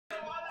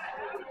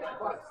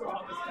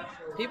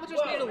People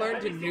just need to learn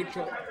to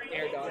neutral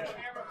air dodge.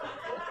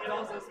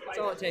 That's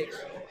all it takes.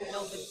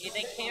 No,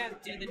 they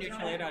can't do the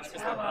neutral air dodge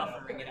because they're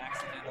buffering it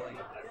accidentally.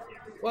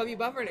 Well, if you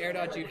buffer an air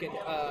dodge, you can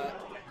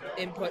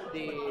input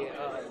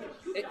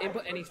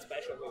any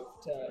special move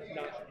to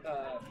not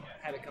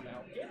have it come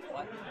out.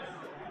 What?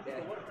 Yeah.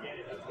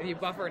 If you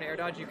buffer an air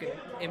dodge, you can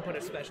input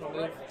a special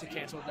move to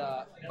cancel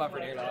the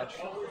buffered air dodge.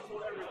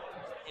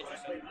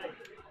 Interesting.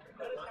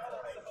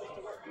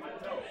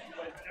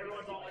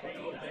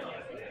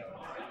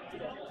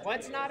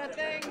 What's not a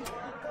thing?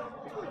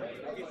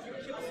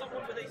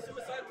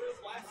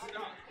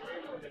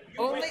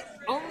 Only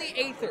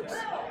Aethers.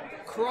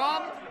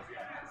 Crom,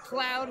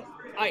 Cloud,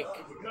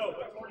 Ike.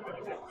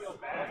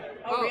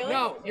 Oh, really?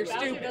 No, you're Bowser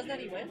stupid. does that,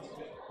 he wins?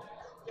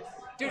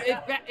 Dude,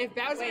 if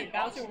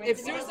Bowser wins if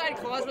Suicide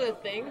Claws was a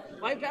thing,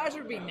 my Bowser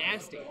would be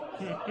nasty.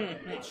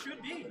 It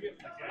should be.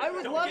 I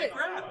would love it.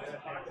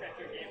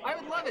 I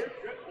would love it.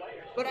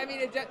 But I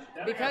mean,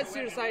 because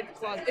Suicide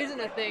Claws isn't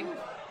a thing,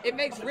 it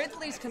makes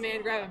Ridley's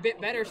command grab a bit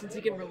better since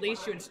he can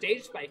release you and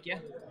stage spike you.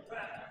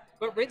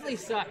 But Ridley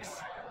sucks.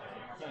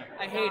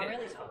 I hate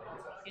it.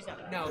 He's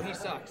not. No, he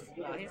sucks.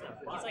 No, he's not.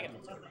 He's like a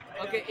Mitchell.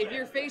 Okay, if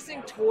you're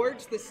facing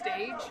towards the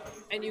stage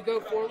and you go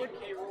forward,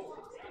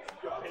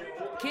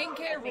 King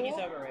K. I think he's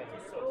rule overrated.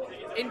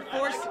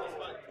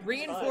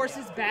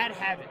 reinforces bad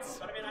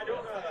habits.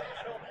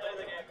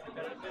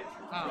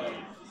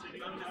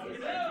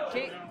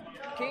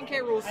 King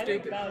K. rule's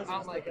stupid. I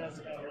don't like it.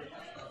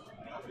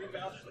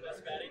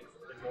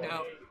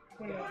 No.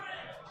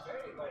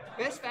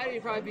 Best fatty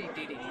would probably be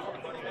DD.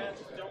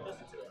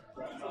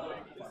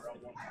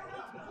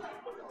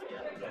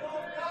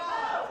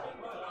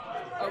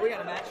 Oh, we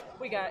got a match.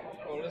 We got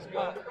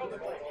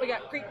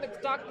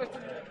CreeperMcStalk versus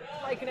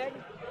likeanegg.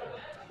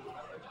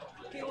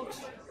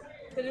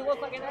 Does he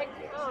look like an egg?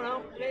 I don't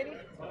know, maybe.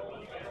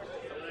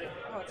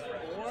 Oh, it's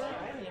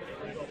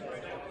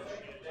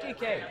 4?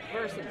 DK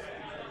versus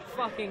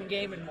fucking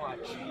Game &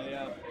 Watch.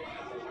 Yeah.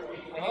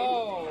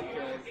 Oh,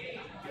 okay.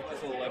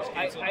 That's a little left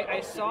cancel.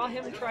 I saw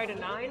him try to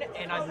 9,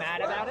 and I'm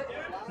mad about it.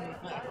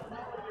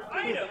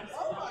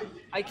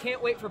 I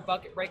can't wait for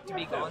Bucket Break to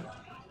be gone.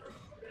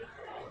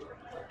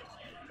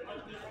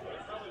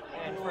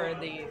 And for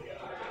the...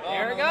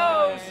 There it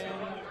goes!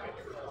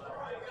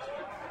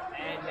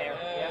 And there.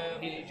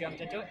 Yep, he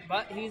jumped into it.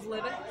 But he's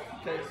living,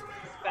 because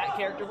that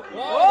character...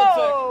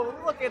 Whoa!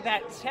 Look at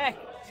that tech!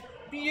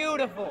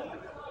 Beautiful!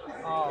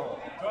 Oh.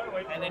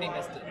 And then he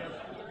missed it.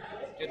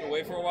 You have to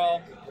wait for a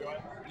while.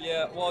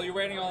 Yeah, well, you're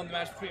waiting on the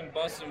match between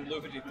Bust and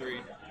Blue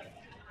 53.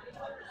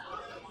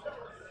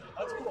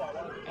 That's cool.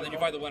 And then you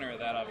find the winner of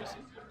that,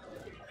 obviously.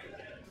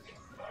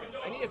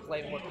 I need to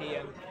play more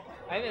PM.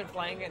 I haven't been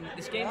playing, and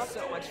this game's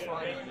so much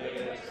fun.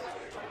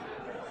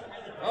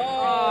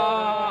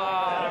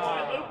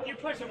 Oh! You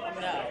push him on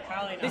No,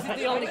 probably not. This is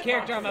the only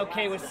character I'm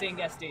okay with seeing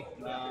SD.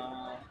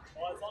 Well,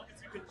 as long as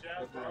you can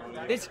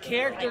jab. This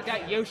character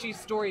got Yoshi's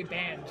story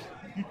banned.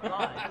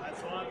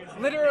 As long as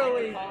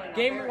Literally,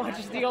 Game & Watch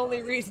is the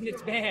only reason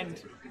it's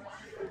banned.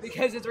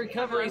 Because its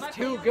recovery is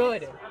too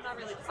good.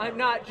 I'm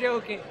not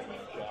joking.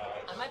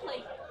 I might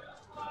play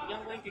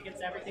Young Link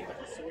against everything but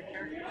the sword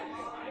character.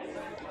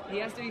 He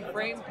has to be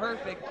frame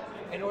perfect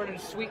in order to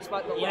sweet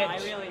spot the Yeah,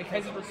 ledge I really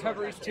because his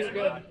recovery is too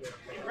good.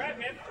 grab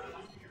him.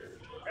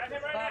 Grab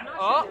him right now.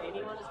 Oh!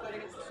 Anyone is good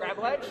against the Grab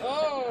ledge?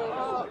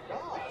 Oh!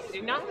 Did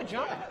he not have a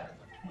jump?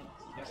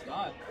 It's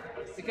not.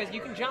 Because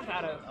you can jump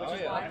out of, which Oh,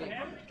 is yeah. lucky,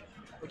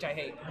 which I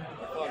hate.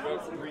 Oh,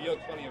 I've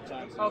re-yoked plenty of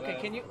times. Okay,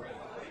 can you...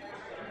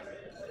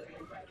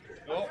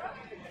 Oh.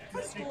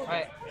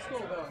 Alright.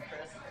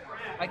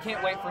 I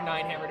can't wait for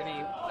Ninehammer to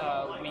be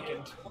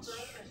weakened.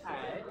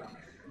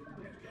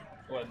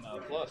 What,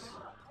 plus?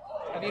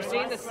 Have you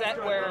seen the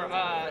set where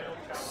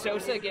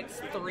Sosa gets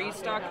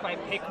 3-stocked by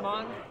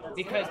Pikmon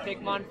because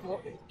Pikmon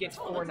gets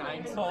 4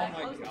 9s? Oh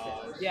my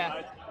god.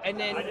 Yeah, and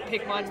then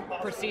Pikmon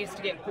proceeds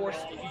to get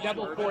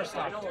double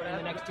 4-stocked in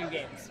the next 2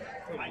 games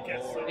I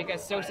guess so.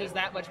 because Sosa's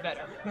that much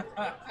better.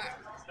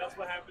 That's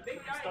what happens when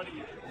you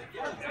study.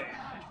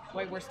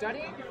 Wait, we're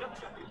studying?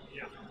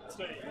 Yeah,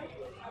 study.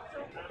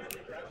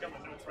 I've got my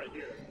notes right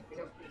here.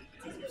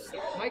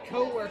 My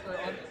coworker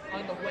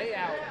on the way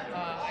out,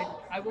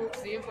 I won't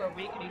see him for a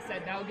week, and he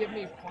said that'll give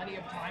me plenty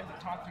of time to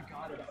talk to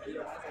God about it.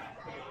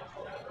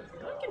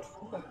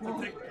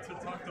 To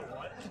talk to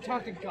what? To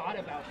talk to God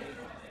about it.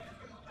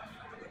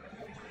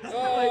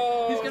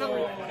 Oh! He's gonna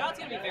God's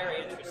gonna be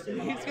very interesting.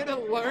 he's gonna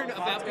learn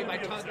about me by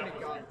talking to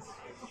God.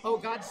 Oh,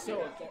 God's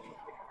so upset.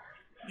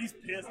 He's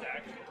pissed,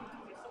 actually.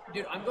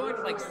 Dude, I'm going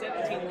to like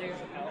 17 layers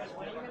of hell.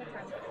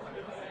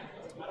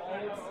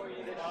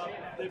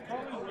 They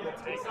probably will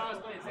take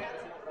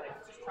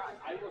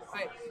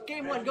Alright,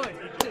 game 1 going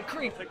to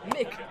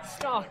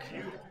CreeperMcStalk.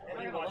 you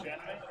watch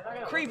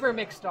anime.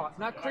 CreeperMcStalk,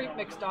 not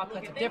CreeperMcStalk,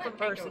 that's a different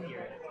person.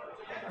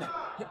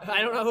 I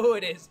don't know who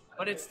it is,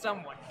 but it's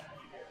someone.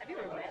 Have you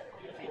ever met?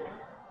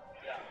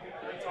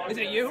 Is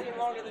it you?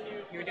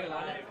 You were doing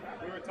that?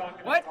 We were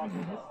talking. What? Oh,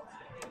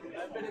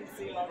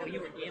 you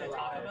were in a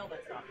Taco Bell?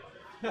 That's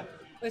not.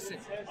 Listen.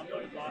 I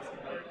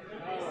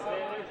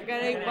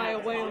got ate by a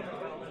whale.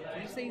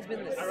 Did you say he's been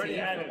in the sea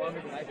for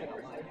longer than I've been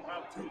alive?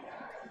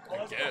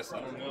 I guess, I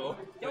don't know.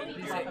 Did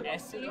you say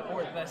SC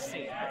or the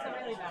sea? That's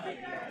a really bad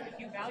idea. If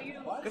you value...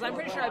 Because I'm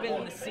pretty sure I've been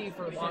in the sea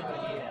for longer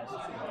than he has.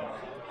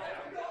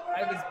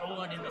 I was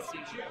born in the sea,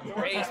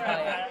 raised by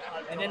it,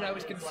 and then I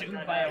was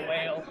consumed by a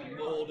whale.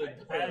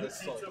 Molded by the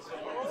salt.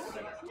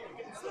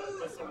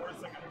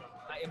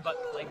 I am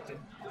but plankton.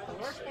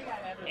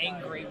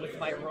 Angry with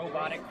my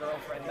robotic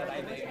girlfriend that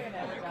I made.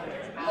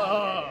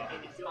 Oh,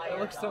 it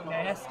looks so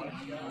nasty.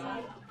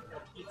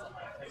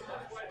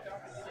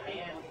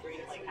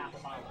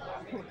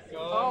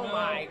 Oh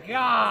my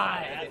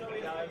god!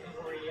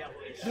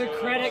 The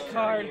credit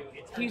card,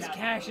 he's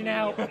cashing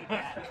out.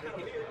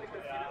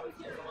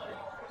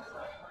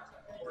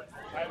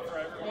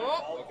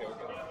 Oh. Okay.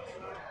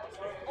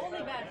 Only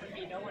bad for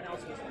me, no one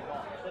else was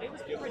involved, but it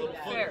was pretty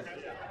bad. Fair.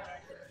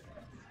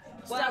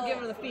 Stop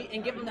giving him the feet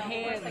and give him the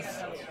hands.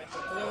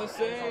 They're the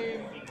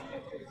same.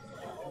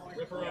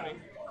 Ripperoni.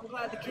 I'm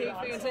glad the cake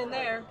fan's in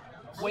there.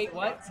 Wait,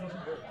 what?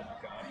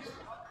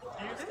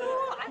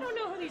 I don't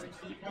know who these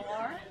people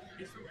are.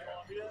 He's from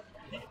Colombia.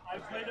 I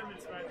played him in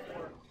Smash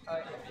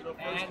 4.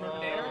 And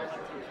there?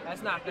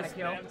 That's not gonna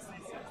kill.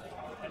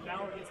 And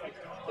now he's like,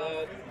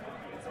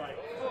 it's like,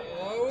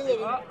 Oh, we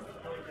live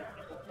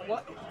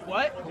What?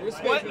 What?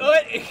 Respect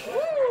What?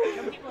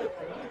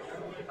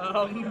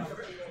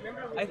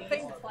 I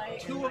think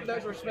 2 of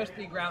those were supposed to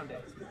be grounded.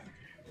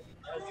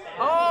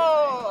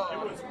 Oh! it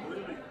was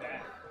really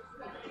bad.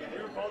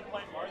 We were both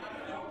playing Mario.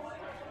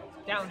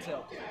 Down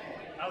tilt.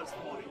 That was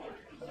funny.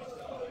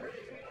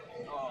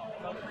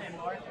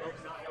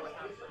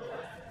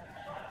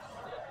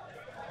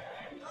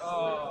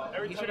 Oh,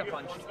 he should have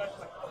punched.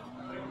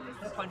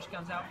 The punch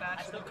comes out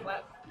fast. Don't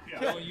clap.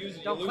 Don't use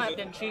it. Don't you clap lose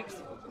them it. cheeks.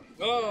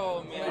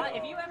 Oh man.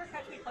 If you ever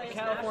catch me playing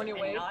California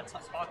Smash wave. and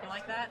not talking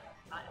like that,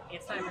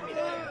 it's time for me to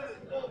do.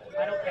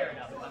 I don't care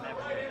enough if I'm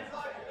ever doing it.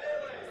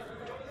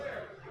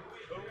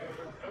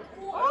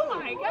 Oh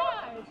my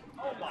god!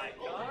 Oh my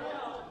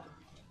god.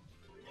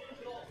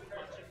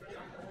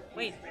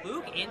 Wait,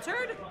 Luke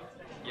entered?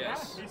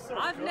 Yes.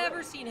 I've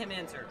never seen him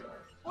enter.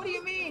 What do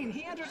you mean?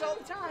 He enters all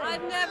the time.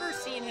 I've never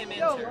seen him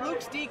Yo, enter.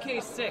 Luke's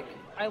DK's sick.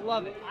 I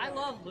love it. I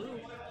love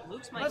Luke.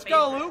 Luke's my Let's favorite.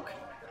 go, Luke.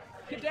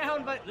 Get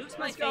down, but Luke's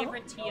my let's go.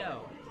 favorite TO.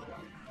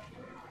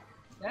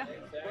 Yeah.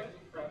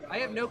 I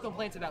have no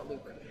complaints about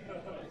Luke.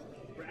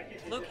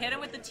 Luke, hit him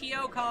with the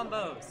TO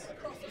combos.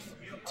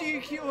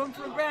 DQ him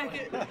from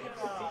bracket.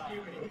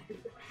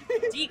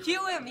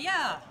 DQ him,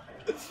 yeah.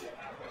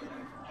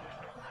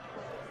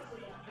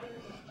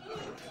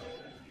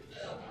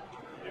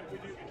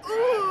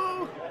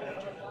 Ooh!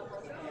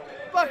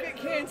 Bucket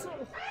cancel.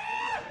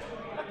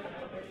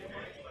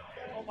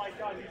 Oh my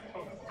god, he's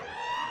coming.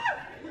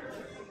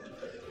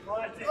 Oh,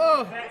 that's it.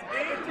 Oh. That's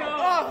it.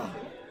 Oh!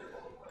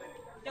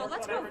 Yo,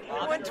 let's go.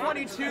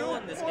 122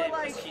 in this or game, 'cause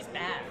like she's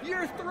bad.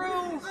 you're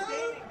through.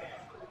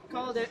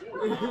 Called it.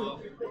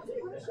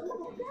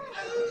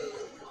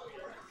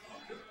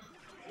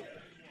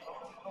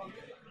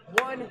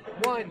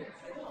 1-1.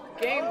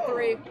 Game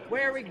 3.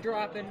 Where are we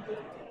dropping?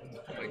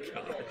 Oh my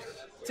gosh.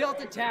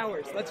 Tilted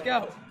Towers. Let's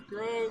go.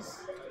 Gross.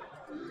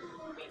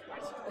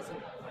 Listen.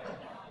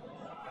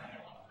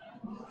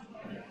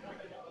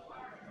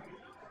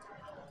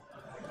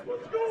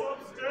 Let's go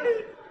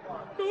upstate.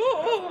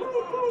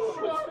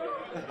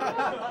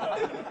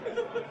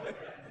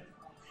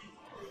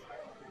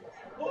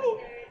 Oh,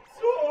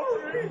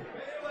 sorry.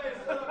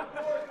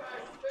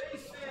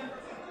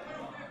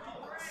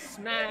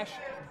 Smash.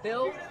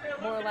 Build.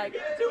 More like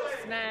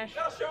smash.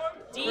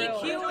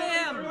 DQ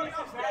him.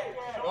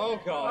 Oh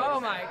god. Oh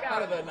my How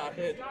god. did that not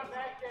hit?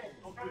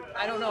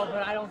 I don't know,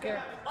 but I don't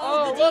care.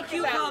 Oh, the look DQ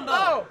at that. combo.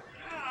 Oh!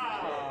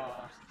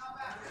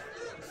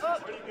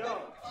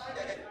 Oh.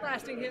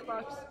 Lasting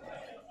hitbox.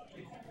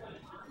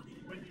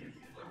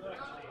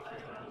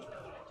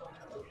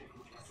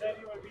 Said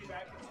you would be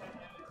back in 10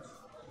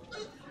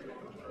 minutes.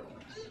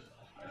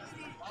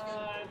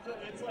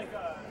 It's like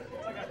a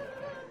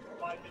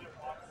 5-minute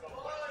walk.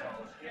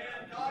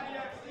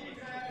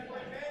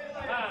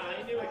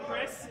 I knew it,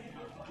 Chris.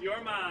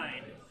 You're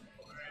mine.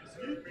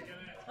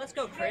 Let's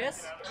go,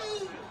 Chris.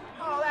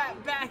 Oh,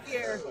 that back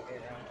air.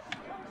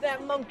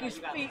 That monkey's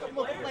feet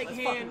look like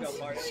hands.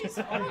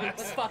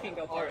 Let's fucking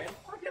go, Martin.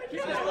 Do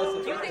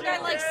you think I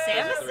like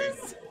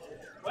Samus's?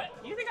 What?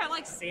 You think I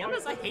like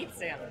Samus? I hate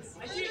Samus.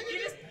 You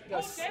just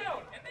hold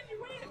down and then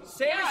you win. Samus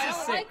Yeah, I is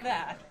don't sick. like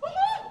that.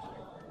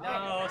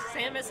 No,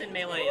 Samus in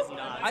Melee is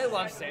not. I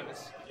love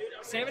Samus.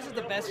 Samus is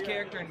the best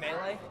character in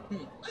Melee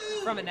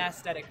from an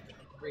aesthetic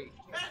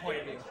point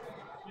of view.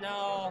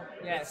 No,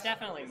 Yes. it's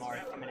definitely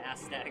Marth from an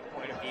aesthetic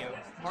point of view.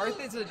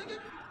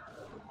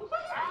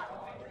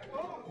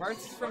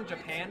 Marth's from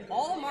Japan.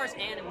 All of Marth's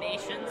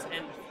animations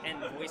and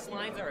voice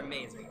lines are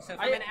amazing. So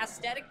from an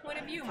aesthetic point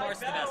of view, Marth's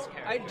the best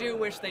character. I do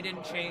wish they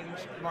didn't change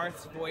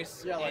Marth's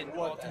voice in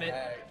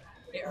Ultimate.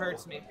 It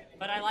hurts me.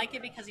 But I like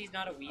it because he's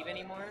not a weeb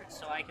anymore,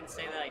 so I can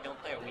say that I don't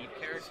play a weeb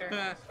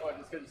character.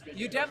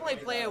 You definitely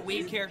play a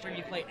Wii character and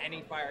you play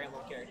any Fire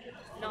Emblem character.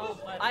 No,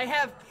 but I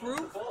have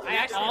proof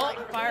that all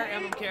Fire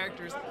Emblem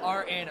characters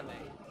are anime.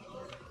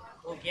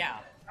 well, yeah,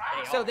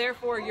 they So are.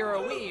 therefore, you're a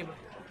weeb,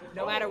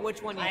 no matter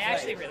which one you I play.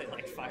 actually really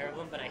like Fire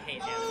Emblem, but I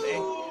hate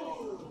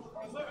anime.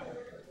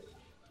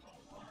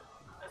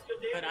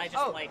 But I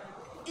just like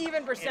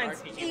even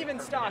percents, RPG with even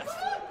permanent stocks.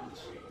 death.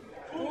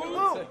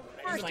 Ooh, It's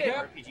first like hit.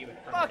 an RPG with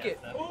Fuck permanent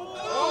it. death, though.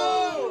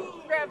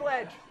 Oh, grab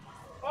ledge.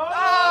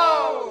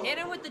 Oh! Hit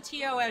him with the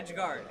TO edge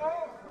guard.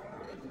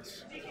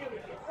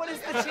 What is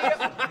the TO?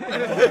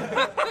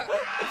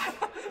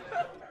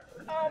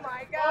 Oh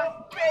my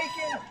god,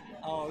 bacon!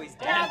 Oh, he's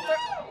dead. Panther!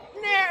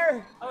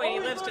 Nair! Oh, wait, he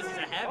lives because he's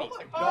a heavy.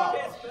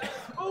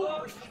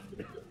 Oh!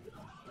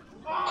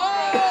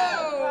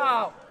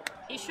 Oh!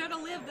 He should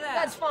have lived that.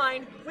 That's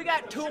fine. We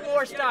got 2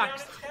 more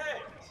stocks.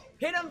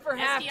 Hit him for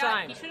SDI,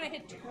 halftime. he should have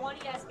hit 20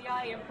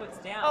 SDI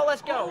inputs down. Oh,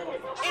 let's go.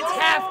 It's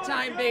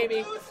halftime,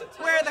 baby.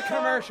 Where are the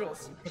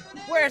commercials?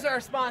 Where's our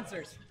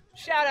sponsors?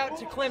 Shout out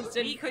to We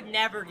Clemson. could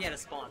never get a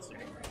sponsor.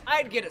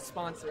 I'd get a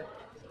sponsor.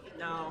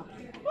 No.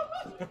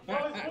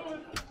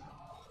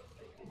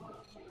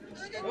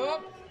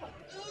 Oh.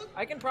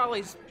 I can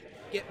probably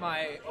get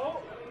my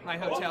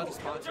hotel to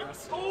sponsor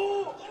us.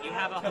 You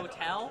have a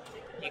hotel?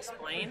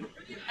 Explain.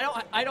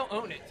 I don't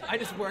own it. I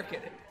just work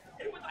at it.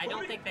 I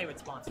don't think they would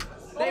sponsor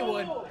us. They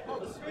would.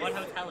 What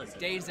hotel is it?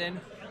 Days in.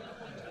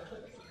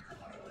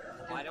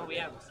 Why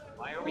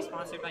aren't we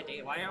sponsored by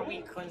Day? Why aren't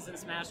we Clemson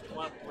Smash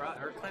Club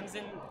or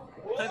Clemson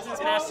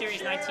Smash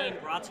Series 19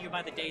 brought to you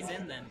by the Days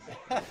In then?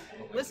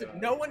 Listen,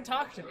 no one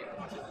talked to me.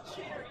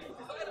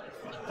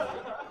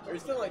 Are you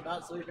still like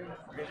not sleeping?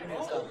 Because you need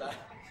to stop that.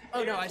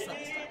 Oh no, I slept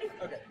this time.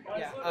 Okay.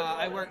 Yeah,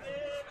 I work.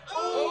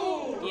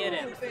 Get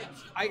him.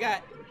 I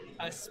got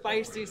a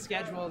spicy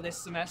schedule this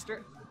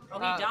semester. Oh,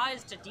 he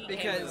dies to DK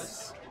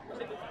because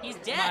He's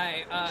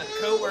dead. my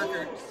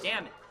coworker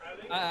Damn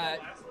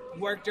it.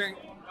 work during.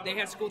 They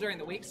have school during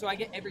the week, so I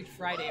get every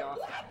Friday off.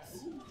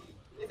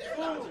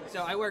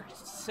 So I worked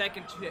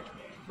second shift.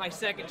 My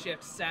second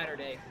shift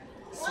Saturday.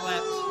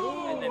 Slept,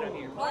 and then I'm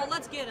here. Oh,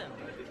 let's get him.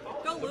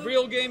 Go, The Luke.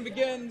 real game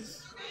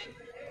begins.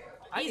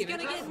 He's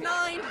gonna get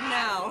 9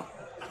 now.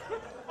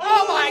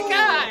 Oh my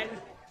god!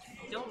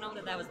 Don't know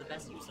that was the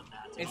best use of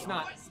that. It's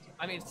not.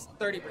 I mean, it's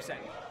 30%.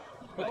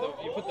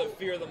 You put the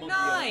fear of the monkey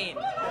on.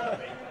 9.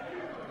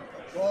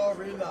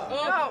 Gorilla.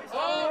 No!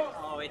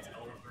 Oh, it's over.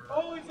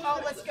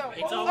 Oh, let's go.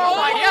 It's over. Oh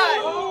my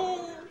god!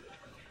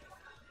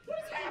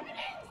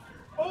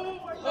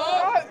 Oh!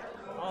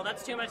 Oh,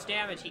 that's too much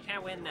damage. He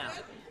can't win now.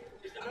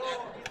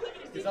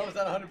 He's almost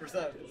at 100%.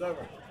 It's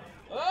over.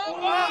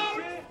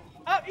 Oh!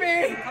 Up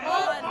me! Come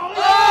on.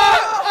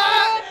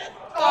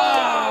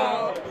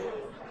 Oh!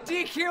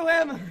 DQ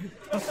him!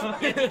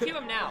 Yeah, DQ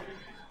him now.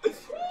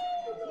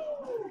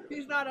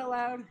 He's not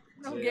allowed.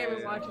 No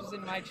Game & Watches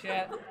in my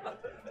chat.